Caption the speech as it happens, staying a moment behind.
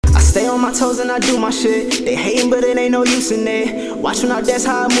stay on my toes and I do my shit. They hating but it ain't no use in it. Watch when I dance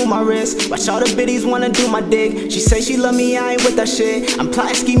how I move my wrist. Watch all the biddies wanna do my dick. She say she love me, I ain't with that shit. I'm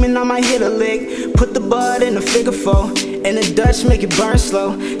plotting, scheming, I might hit a lick. Put the bud in the figure four. And the Dutch make it burn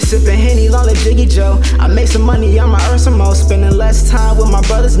slow. Sippin' Henny, long like Jiggy Joe. I make some money, I'ma earn some more. Spending less time with my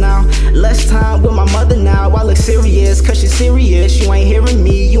brothers now. Less time with my mother now. I look serious, cause she serious. You ain't hearing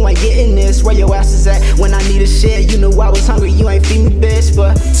me, you ain't getting this. Where your ass is at when I need a shit? You knew I was hungry, you ain't feed me, bitch.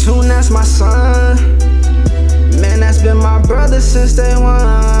 But Tune, that's my son. Man, that's been my brother since day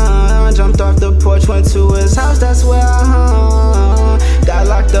one. Jumped off the porch, went to his house, that's where I hung. Got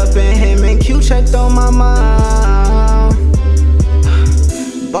locked up in him and Q checked on my mom.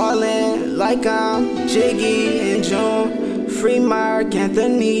 Ballin' like I'm Jiggy in June. Free Mark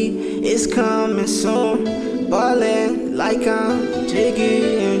Anthony, it's coming soon. Ballin' like I'm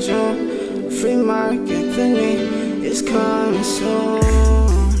Jiggy in June. Free Mark Anthony, it's coming soon.